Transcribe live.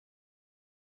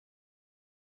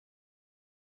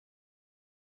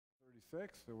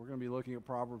6. So we're going to be looking at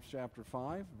Proverbs chapter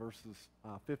 5, verses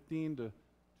 15 to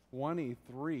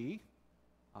 23.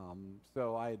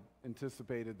 So I had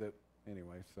anticipated that,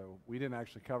 anyway, so we didn't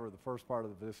actually cover the first part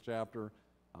of this chapter.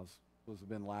 I was supposed to have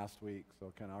been last week,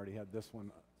 so kind of already had this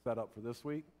one set up for this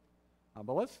week.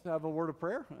 But let's have a word of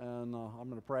prayer, and I'm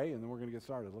going to pray, and then we're going to get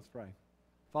started. Let's pray.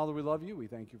 Father, we love you. We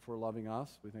thank you for loving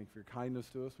us. We thank you for your kindness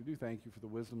to us. We do thank you for the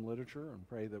wisdom literature and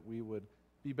pray that we would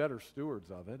be better stewards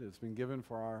of it. It's been given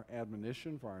for our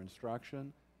admonition, for our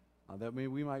instruction, that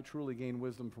we might truly gain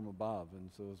wisdom from above. And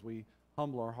so as we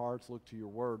humble our hearts, look to your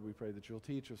word, we pray that you'll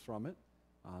teach us from it,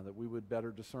 that we would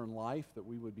better discern life, that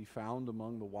we would be found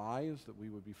among the wise, that we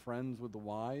would be friends with the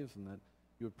wise, and that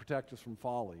you would protect us from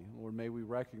folly. Lord, may we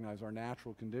recognize our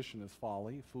natural condition as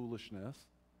folly, foolishness,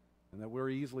 and that we're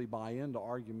easily buy into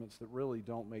arguments that really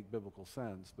don't make biblical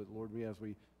sense. But Lord, as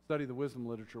we study the wisdom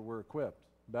literature, we're equipped,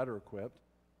 better equipped,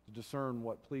 to discern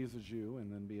what pleases you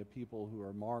and then be a people who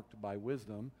are marked by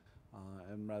wisdom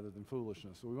and rather than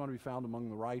foolishness. So we want to be found among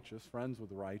the righteous, friends with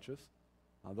the righteous,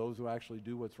 those who actually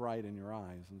do what's right in your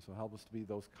eyes. And so help us to be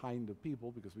those kind of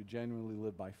people because we genuinely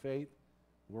live by faith.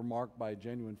 We're marked by a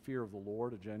genuine fear of the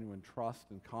Lord, a genuine trust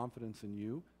and confidence in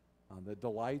you that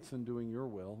delights in doing your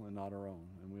will and not our own.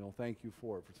 And we'll thank you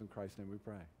for it. For it's in Christ's name we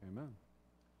pray. Amen.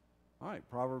 All right,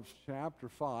 Proverbs chapter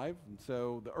 5. And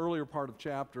so the earlier part of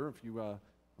chapter, if you,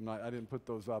 I didn't put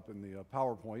those up in the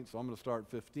PowerPoint, so I'm going to start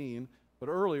 15. But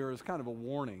earlier is kind of a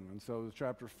warning. And so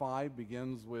chapter 5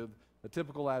 begins with a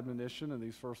typical admonition in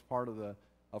these first part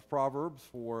of Proverbs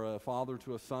for a father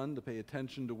to a son to pay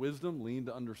attention to wisdom, lean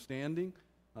to understanding,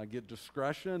 get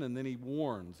discretion, and then he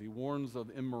warns. He warns of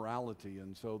immorality.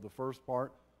 And so the first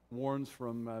part warns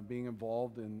from being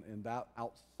involved in that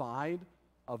outside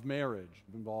of marriage,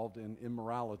 involved in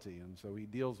immorality. And so he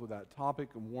deals with that topic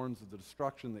and warns of the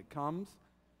destruction that comes.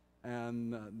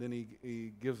 And then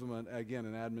he gives them, again,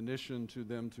 an admonition to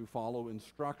them to follow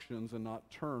instructions and not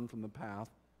turn from the path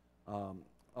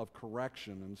of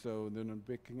correction. And so then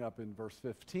picking up in verse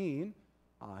 15,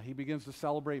 he begins to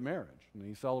celebrate marriage. And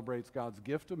he celebrates God's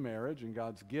gift of marriage and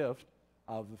God's gift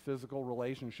of the physical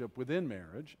relationship within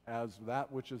marriage as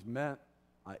that which is meant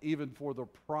even for the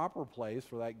proper place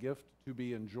for that gift to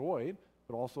be enjoyed,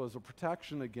 but also as a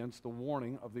protection against the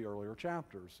warning of the earlier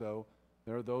chapters. So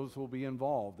there are those who will be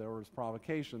involved. There is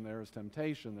provocation, there is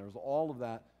temptation, there's all of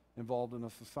that involved in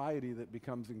a society that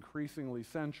becomes increasingly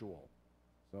sensual.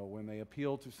 So when they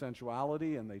appeal to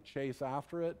sensuality and they chase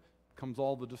after it, comes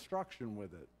all the destruction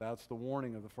with it. That's the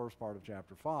warning of the first part of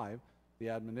chapter 5. The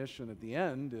admonition at the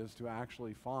end is to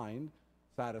actually find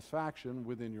satisfaction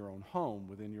within your own home,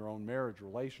 within your own marriage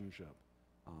relationship.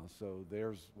 So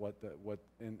there's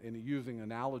in using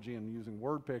analogy and using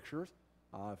word pictures.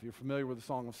 If you're familiar with the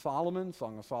Song of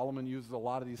Solomon uses a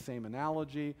lot of these same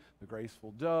analogy, the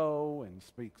graceful doe, and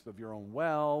speaks of your own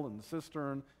well and the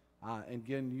cistern, and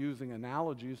again using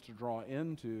analogies to draw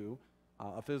into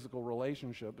a physical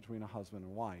relationship between a husband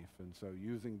and wife. And so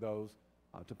using those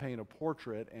to paint a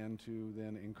portrait and to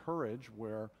then encourage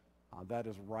where that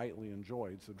is rightly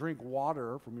enjoyed. So drink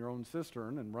water from your own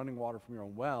cistern and running water from your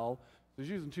own well. So he's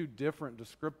using two different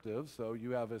descriptives. So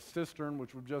you have a cistern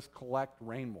which would just collect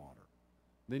rainwater.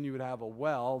 Then you would have a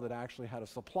well that actually had a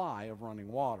supply of running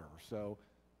water. So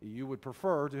you would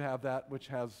prefer to have that which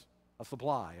has a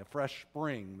supply, a fresh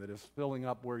spring that is filling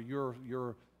up where your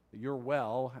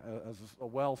well as a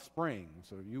well spring.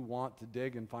 So you want to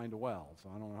dig and find a well. So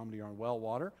I don't know how many are on well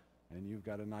water, and you've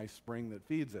got a nice spring that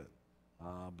feeds it.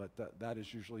 But that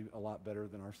is usually a lot better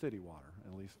than our city water,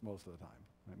 at least most of the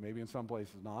time. Maybe in some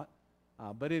places not.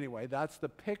 But anyway, that's the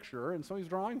picture. And so he's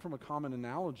drawing from a common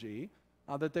analogy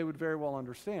that they would very well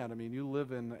understand. I mean, you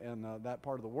live in that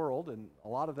part of the world, and a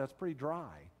lot of that's pretty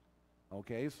dry.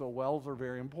 Okay, so wells are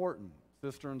very important.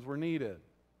 Cisterns were needed.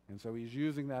 And so he's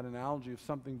using that analogy of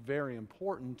something very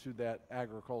important to that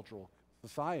agricultural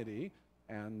society,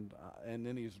 and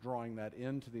then he's drawing that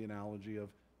into the analogy of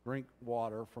drink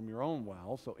water from your own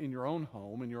well. So in your own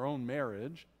home, in your own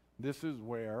marriage, this is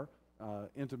where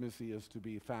intimacy is to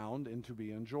be found and to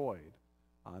be enjoyed.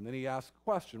 And then he asks a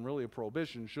question, really a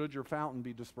prohibition: should your fountain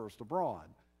be dispersed abroad?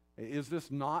 Is this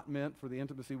not meant for the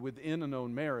intimacy within a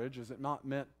known marriage? Is it not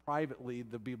meant privately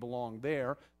to belong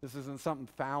there? This isn't something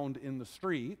found in the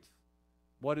streets.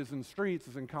 What is in streets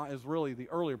is really the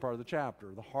earlier part of the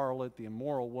chapter. The harlot, the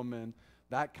immoral woman,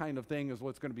 that kind of thing is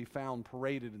what's going to be found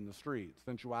paraded in the streets.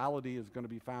 Sensuality is going to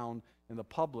be found in the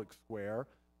public square.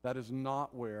 That is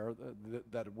not where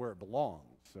it belongs.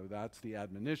 So that's the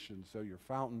admonition. So your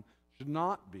fountain should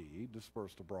not be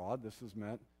dispersed abroad. This is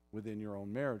meant within your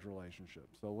own marriage relationship.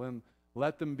 So then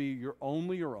let them be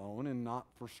only your own and not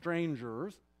for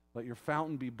strangers. Let your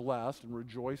fountain be blessed and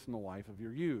rejoice in the wife of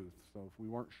your youth. So if we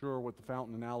weren't sure what the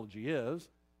fountain analogy is,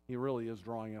 he really is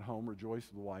drawing it home, rejoice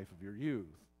in the wife of your youth.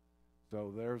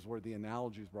 So there's where the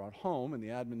analogy is brought home, and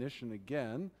the admonition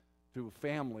again to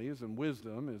families and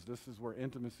wisdom is this is where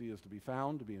intimacy is to be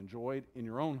found, to be enjoyed in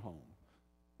your own home,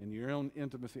 in your own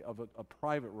intimacy of a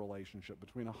private relationship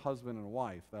between a husband and a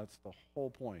wife. That's the whole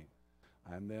point.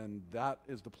 And then that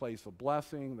is the place of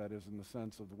blessing. That is in the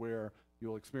sense of where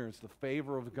you'll experience the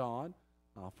favor of God,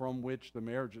 from which the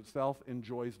marriage itself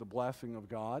enjoys the blessing of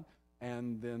God.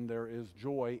 And then there is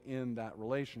joy in that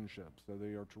relationship. So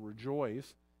they are to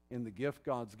rejoice in the gift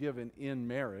God's given in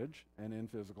marriage and in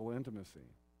physical intimacy.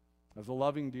 As a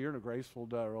loving deer and a graceful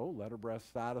doe, let her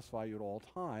breast satisfy you at all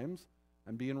times,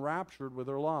 and be enraptured with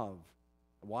her love.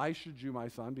 Why should you, my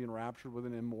son, be enraptured with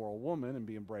an immoral woman and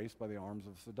be embraced by the arms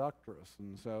of a seductress?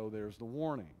 And so there's the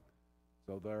warning.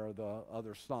 So there are the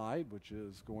other side, which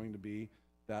is going to be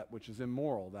that which is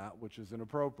immoral, that which is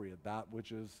inappropriate, that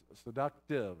which is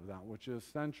seductive, that which is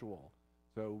sensual.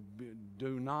 So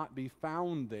do not be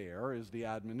found there is the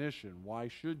admonition. Why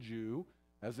should you,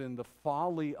 as in the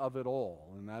folly of it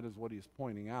all? And that is what he's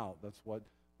pointing out. That's what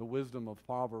the wisdom of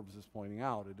Proverbs is pointing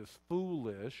out. It is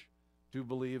foolish to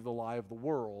believe the lie of the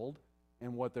world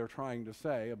and what they're trying to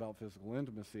say about physical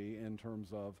intimacy in terms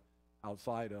of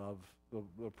outside of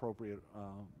the appropriate,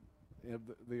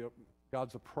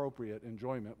 God's appropriate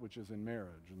enjoyment, which is in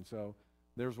marriage. And so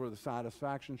there's where the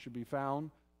satisfaction should be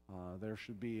found. There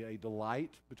should be a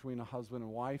delight between a husband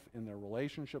and wife in their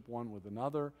relationship one with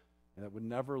another, and that would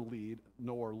never lead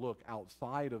nor look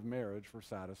outside of marriage for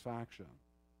satisfaction.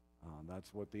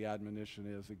 That's what the admonition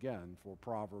is, again, for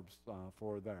Proverbs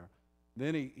for there.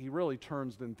 Then he really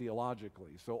turns then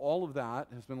theologically. So all of that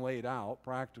has been laid out,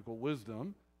 practical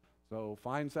wisdom. So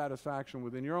find satisfaction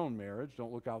within your own marriage.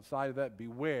 Don't look outside of that. Be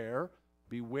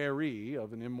wary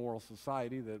of an immoral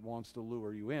society that wants to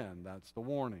lure you in. That's the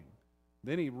warning.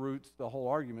 Then he roots the whole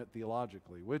argument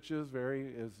theologically, which is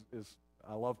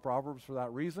I love Proverbs for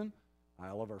that reason.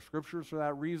 I love our scriptures for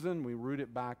that reason. We root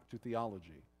it back to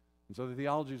theology. And so the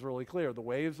theology is really clear. The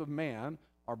ways of man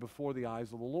are before the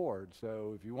eyes of the Lord.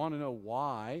 So if you want to know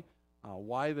why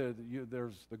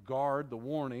there's the guard, the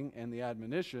warning, and the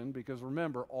admonition, because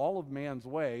remember, all of man's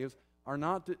ways are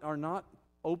not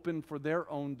open for their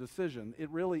own decision. It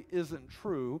really isn't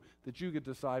true that you could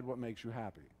decide what makes you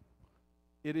happy.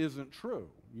 It isn't true.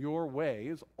 Your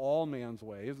ways, all man's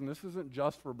ways, and this isn't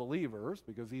just for believers,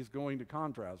 because he's going to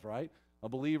contrast, right? A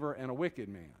believer and a wicked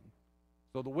man.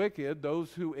 So the wicked,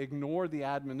 those who ignore the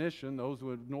admonition, those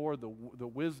who ignore the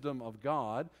wisdom of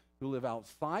God, who live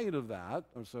outside of that,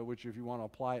 or so which if you want to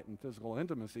apply it in physical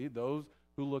intimacy, those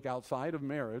who look outside of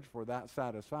marriage for that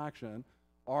satisfaction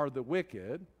are the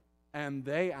wicked, and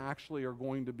they actually are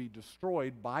going to be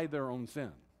destroyed by their own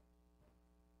sin.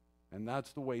 And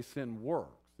that's the way sin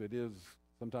works. It is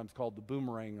sometimes called the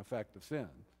boomerang effect of sin.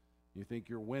 You think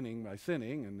you're winning by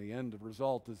sinning, and the end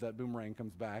result is that boomerang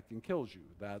comes back and kills you.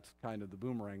 That's kind of the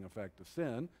boomerang effect of sin,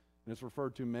 and it's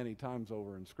referred to many times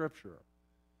over in Scripture.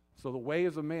 So the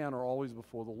ways of man are always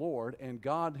before the Lord, and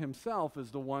God himself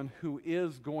is the one who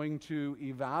is going to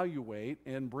evaluate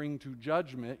and bring to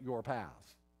judgment your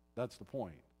past. That's the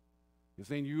point. He's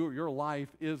saying your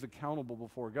life is accountable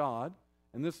before God,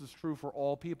 and this is true for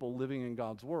all people living in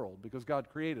God's world, because God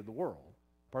created the world.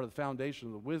 Part of the foundation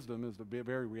of the wisdom is the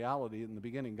very reality in the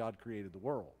beginning God created the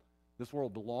world. This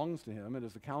world belongs to him. It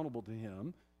is accountable to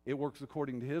him. It works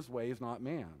according to his ways, not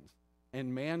man's.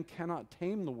 And man cannot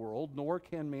tame the world, nor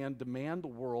can man demand the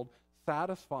world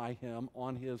satisfy him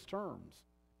on his terms.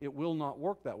 It will not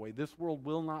work that way. This world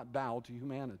will not bow to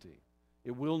humanity.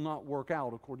 It will not work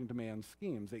out according to man's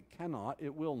schemes. It cannot,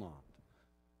 it will not.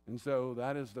 And so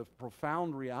that is the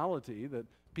profound reality that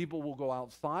people will go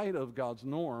outside of God's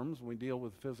norms when we deal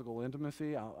with physical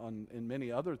intimacy and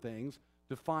many other things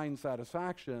to find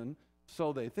satisfaction,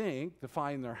 so they think, to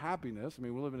find their happiness. I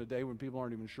mean, we live in a day when people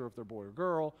aren't even sure if they're boy or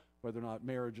girl, whether or not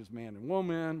marriage is man and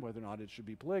woman, whether or not it should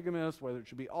be polygamous, whether it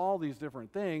should be all these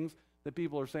different things that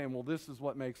people are saying, well, this is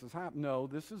what makes us happy. No,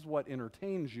 this is what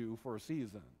entertains you for a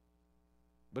season.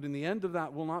 But in the end of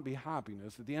that will not be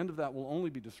happiness. At the end of that will only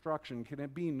be destruction. Can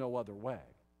it be no other way?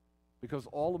 Because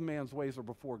all of man's ways are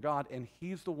before God, and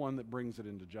he's the one that brings it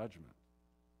into judgment.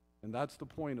 And that's the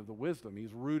point of the wisdom.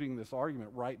 He's rooting this argument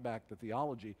right back to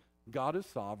theology. God is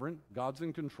sovereign. God's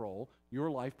in control. Your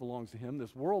life belongs to him.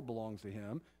 This world belongs to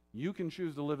him. You can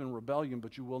choose to live in rebellion,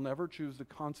 but you will never choose the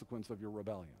consequence of your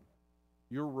rebellion.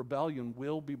 Your rebellion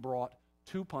will be brought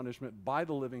to punishment by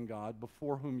the living God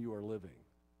before whom you are living.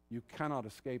 You cannot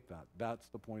escape that. That's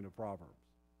the point of Proverbs.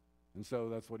 And so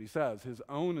that's what he says. His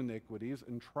own iniquities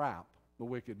entrap the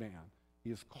wicked man.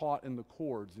 He is caught in the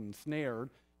cords and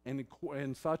ensnared, and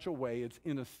in such a way it's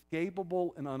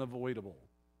inescapable and unavoidable.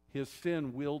 His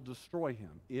sin will destroy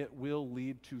him. It will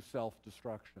lead to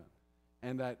self-destruction.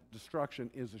 And that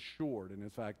destruction is assured. And in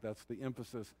fact, that's the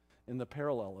emphasis in the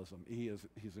parallelism.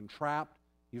 He's entrapped.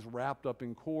 He's wrapped up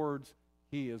in cords.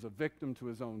 He is a victim to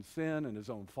his own sin and his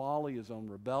own folly, his own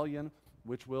rebellion,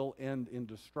 which will end in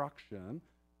destruction.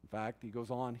 In fact, he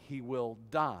goes on, he will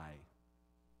die.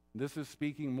 This is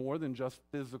speaking more than just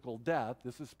physical death.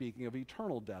 This is speaking of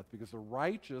eternal death, because the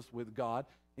righteous with God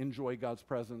enjoy God's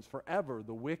presence forever.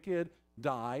 The wicked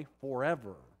die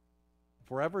forever.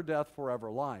 Forever death,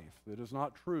 forever life. It is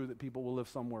not true that people will live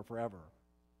somewhere forever.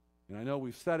 And I know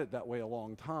we've said it that way a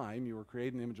long time. You were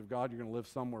created in the image of God, you're going to live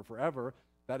somewhere forever.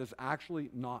 That is actually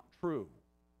not true.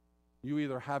 You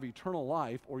either have eternal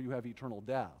life or you have eternal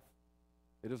death.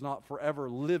 It is not forever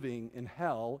living in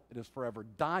hell. It is forever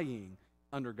dying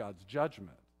under God's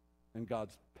judgment and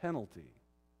God's penalty.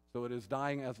 So it is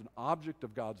dying as an object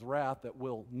of God's wrath that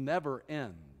will never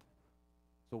end.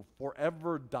 So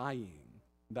forever dying.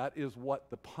 That is what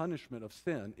the punishment of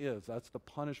sin is. That's the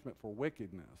punishment for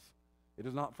wickedness. It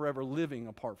is not forever living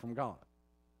apart from God,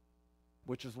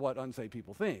 which is what unsaved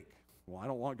people think. Well, I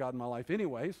don't want God in my life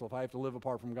anyway, so if I have to live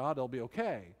apart from God, I'll be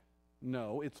okay.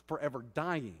 No, it's forever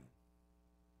dying.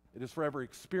 It is forever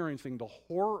experiencing the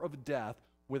horror of death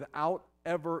without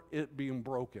ever it being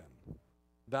broken.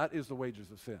 That is the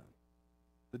wages of sin.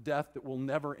 The death that will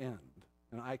never end.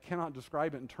 And I cannot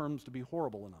describe it in terms to be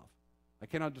horrible enough. I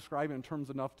cannot describe it in terms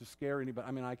enough to scare anybody.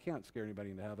 I mean, I can't scare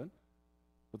anybody into heaven.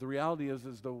 But the reality is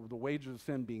the wages of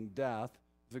sin being death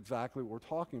is exactly what we're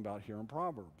talking about here in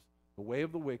Proverbs. The way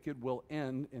of the wicked will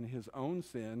end in his own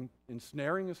sin,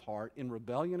 ensnaring his heart, in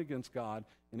rebellion against God,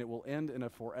 and it will end in a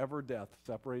forever death,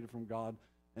 separated from God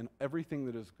and everything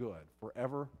that is good,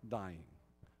 forever dying.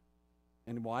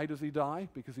 And why does he die?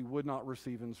 Because he would not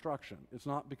receive instruction. It's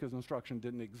not because instruction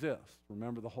didn't exist.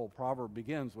 Remember, the whole proverb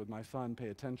begins with, my son, pay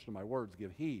attention to my words,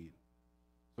 give heed.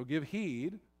 So give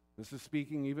heed. This is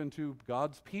speaking even to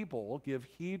God's people. Give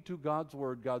heed to God's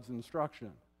word, God's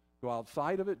instruction. Go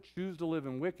outside of it, choose to live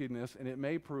in wickedness, and it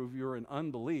may prove you're in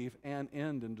unbelief and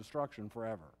end in destruction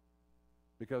forever.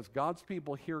 Because God's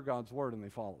people hear God's word and they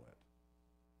follow it.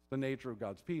 It's the nature of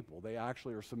God's people. They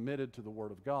actually are submitted to the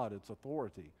word of God, its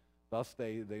authority. Thus,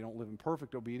 they don't live in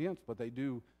perfect obedience, but they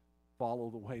do follow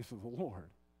the ways of the Lord.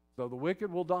 So the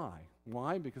wicked will die.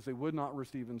 Why? Because they would not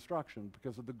receive instruction.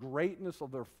 Because of the greatness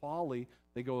of their folly,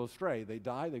 they go astray. They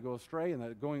die, they go astray, and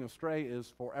that going astray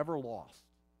is forever lost.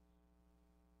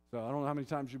 So I don't know how many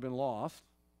times you've been lost,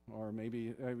 or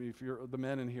maybe if you're the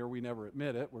men in here, we never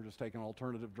admit it. We're just taking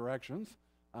alternative directions.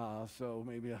 So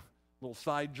maybe a little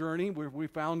side journey. We're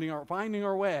finding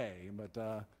our way.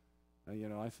 But,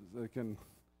 I can...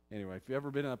 Anyway, if you've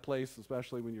ever been in a place,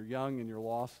 especially when you're young and you're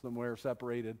lost somewhere,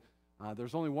 separated,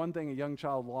 there's only one thing a young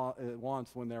child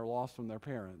wants when they're lost from their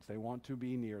parents. They want to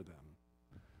be near them.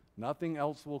 Nothing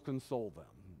else will console them.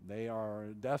 They are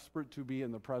desperate to be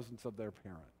in the presence of their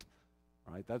parent.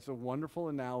 Right? That's a wonderful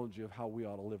analogy of how we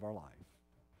ought to live our life.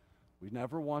 We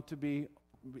never want to be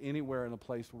anywhere in a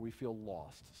place where we feel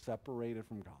lost, separated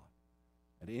from God.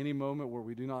 At any moment where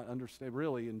we do not understand,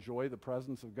 really enjoy the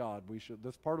presence of God,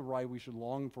 that's part of why we should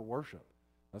long for worship.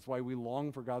 That's why we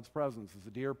long for God's presence. As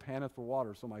the deer panteth for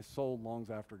water, so my soul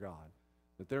longs after God.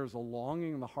 That there is a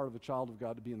longing in the heart of a child of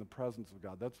God to be in the presence of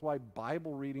God. That's why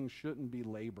Bible reading shouldn't be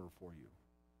labor for you.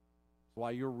 That's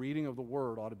why your reading of the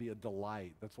Word ought to be a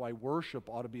delight. That's why worship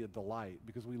ought to be a delight,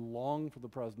 because we long for the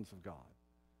presence of God.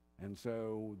 And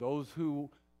so those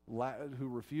who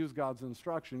refuse God's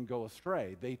instruction go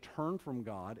astray. They turn from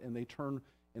God, and they turn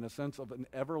in a sense of an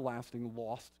everlasting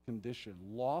lost condition.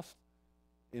 Lost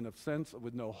in a sense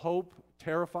with no hope,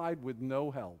 terrified with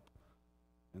no help.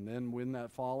 And then when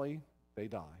that folly, they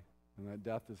die. And that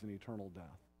death is an eternal death.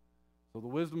 So the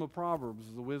wisdom of Proverbs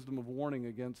is the wisdom of warning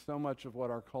against so much of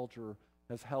what our culture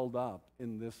has held up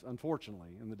in this, unfortunately,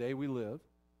 in the day we live.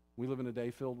 We live in a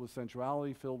day filled with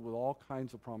sensuality, filled with all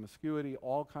kinds of promiscuity,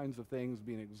 all kinds of things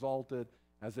being exalted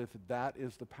as if that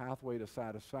is the pathway to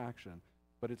satisfaction.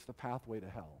 But it's the pathway to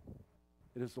hell.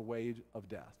 It is the wage of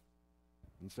death.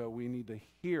 And so we need to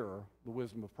hear the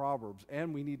wisdom of Proverbs,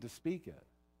 and we need to speak it.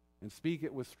 And speak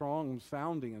it with strong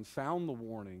sounding and sound the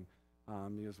warning.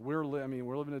 Because we're living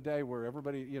in a day where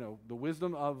everybody, the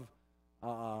wisdom of...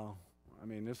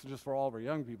 this is just for all of our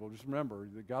young people. Just remember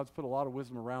that God's put a lot of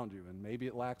wisdom around you, and maybe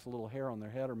it lacks a little hair on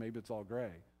their head, or maybe it's all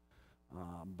gray.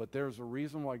 But there's a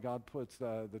reason why God puts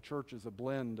the church as a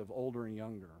blend of older and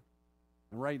younger.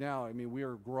 And right now, I mean, we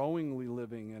are growingly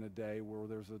living in a day where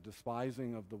there's a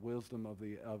despising of the wisdom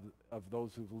of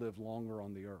those who've lived longer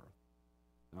on the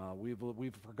earth.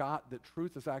 We've forgot that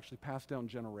truth is actually passed down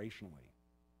generationally.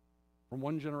 From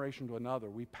one generation to another,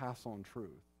 we pass on truth.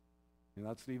 And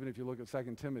that's even if you look at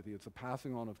 2 Timothy, it's a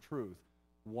passing on of truth,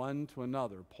 one to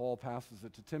another. Paul passes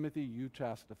it to Timothy, you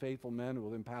pass it to faithful men, who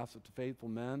will then pass it to faithful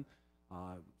men.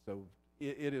 So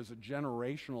it is a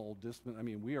generational discipline. I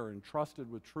mean, we are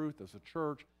entrusted with truth as a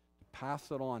church to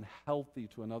pass it on healthy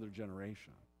to another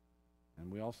generation.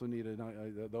 And we also need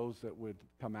those that would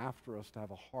come after us to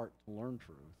have a heart to learn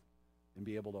truth and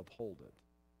be able to uphold it.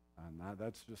 And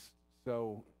that's just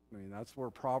so, I mean, that's where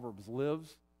Proverbs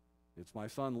lives. It's my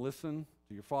son, listen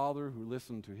to your father, who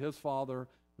listened to his father,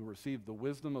 who received the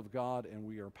wisdom of God, and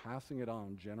we are passing it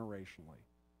on generationally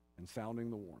and sounding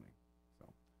the warning. So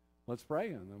let's pray,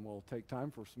 and then we'll take time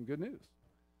for some good news.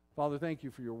 Father, thank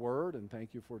you for your word, and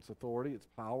thank you for its authority, its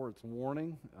power, its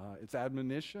warning, its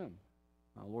admonition.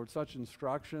 Lord, such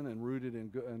instruction and rooted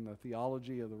in the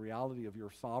theology of the reality of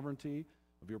your sovereignty,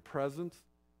 of your presence,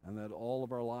 and that all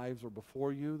of our lives are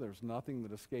before you. There's nothing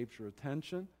that escapes your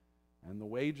attention. And the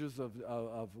wages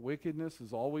of wickedness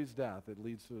is always death. It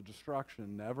leads to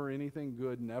destruction. Never anything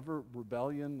good, never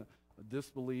rebellion,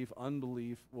 disbelief,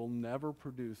 unbelief will never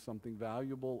produce something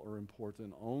valuable or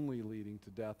important, only leading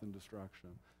to death and destruction.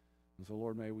 And so,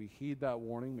 Lord, may we heed that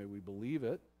warning. May we believe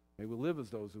it. May we live as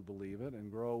those who believe it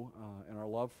and grow in our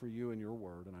love for you and your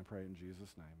word. And I pray in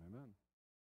Jesus' name, amen.